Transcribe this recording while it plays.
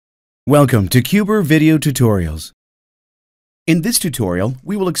Welcome to CUBER Video Tutorials. In this tutorial,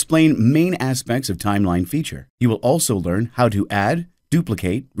 we will explain main aspects of timeline feature. You will also learn how to add,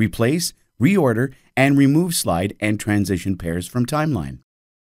 duplicate, replace, reorder, and remove slide and transition pairs from timeline.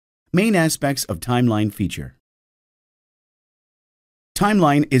 Main aspects of timeline feature.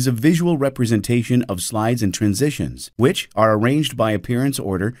 Timeline is a visual representation of slides and transitions, which are arranged by appearance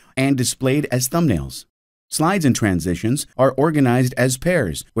order and displayed as thumbnails. Slides and transitions are organized as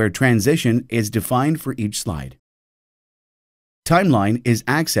pairs, where transition is defined for each slide. Timeline is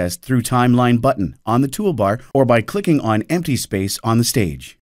accessed through Timeline button on the toolbar or by clicking on empty space on the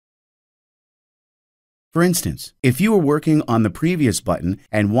stage. For instance, if you are working on the previous button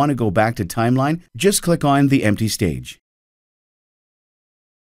and want to go back to Timeline, just click on the empty stage.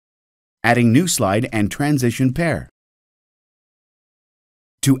 Adding new slide and transition pair.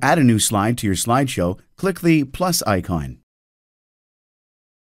 To add a new slide to your slideshow, click the plus icon.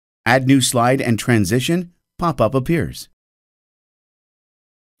 Add new slide and transition pop-up appears.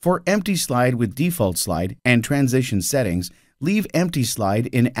 For empty slide with default slide and transition settings, leave empty slide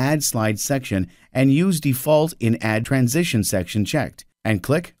in Add Slide section and use default in Add Transition section checked, and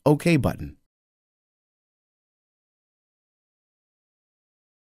click OK button.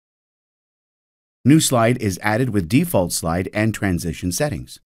 New slide is added with default slide and transition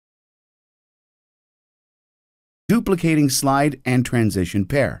settings. Duplicating slide and transition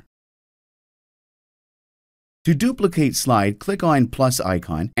pair. To duplicate slide, click on plus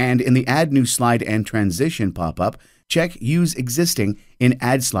icon and in the Add New Slide and Transition pop-up, check Use Existing in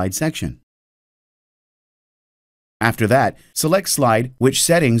Add Slide section. After that, select slide which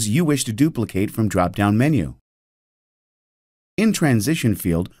settings you wish to duplicate from drop-down menu. In Transition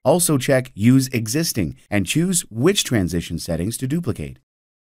field, also check Use Existing and choose which transition settings to duplicate.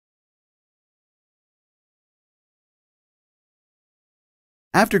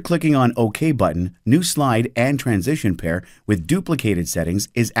 After clicking on OK button, new slide and transition pair with duplicated settings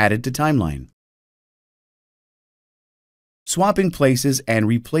is added to timeline. Swapping places and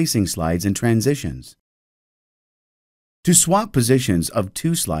replacing slides and transitions. To swap positions of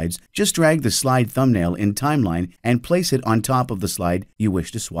two slides, just drag the slide thumbnail in timeline and place it on top of the slide you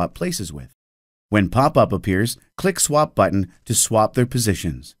wish to swap places with. When pop-up appears, click Swap button to swap their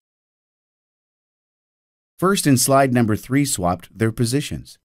positions. First in slide number 3 swapped their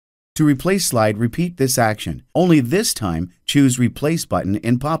positions. To replace slide, repeat this action. Only this time, choose Replace button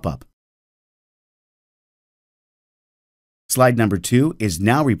in pop-up. Slide number 2 is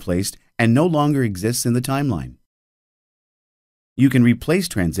now replaced and no longer exists in the timeline. You can replace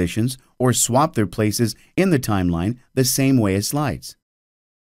transitions or swap their places in the timeline the same way as slides.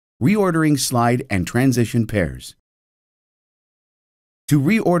 Reordering slide and transition pairs. To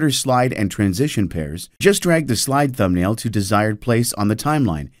reorder slide and transition pairs, just drag the slide thumbnail to desired place on the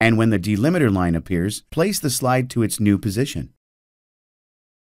timeline, and when the delimiter line appears, place the slide to its new position.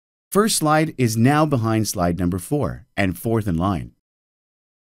 First slide is now behind slide number 4 and fourth in line.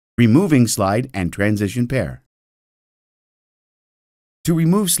 Removing slide and transition pair. To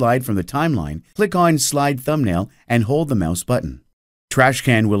remove slide from the timeline, click on Slide Thumbnail and hold the mouse button. Trash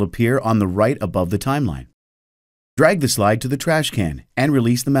can will appear on the right above the timeline. Drag the slide to the trash can and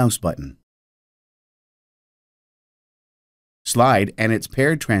release the mouse button. Slide and its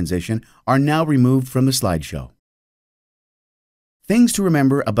paired transition are now removed from the slideshow. Things to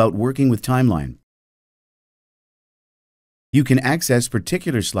remember about working with timeline. You can access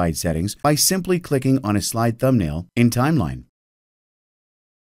particular slide settings by simply clicking on a slide thumbnail in timeline.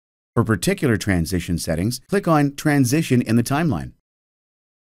 For particular transition settings, click on Transition in the timeline.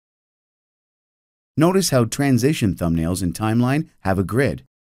 Notice how transition thumbnails in timeline have a grid.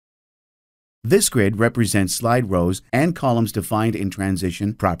 This grid represents slide rows and columns defined in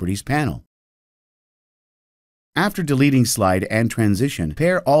Transition Properties panel. After deleting slide and transition,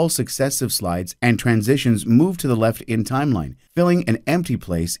 pair all successive slides and transitions move to the left in timeline, filling an empty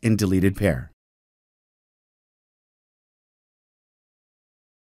place in deleted pair.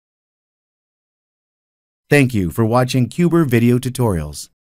 Thank you for watching CUBER Video Tutorials.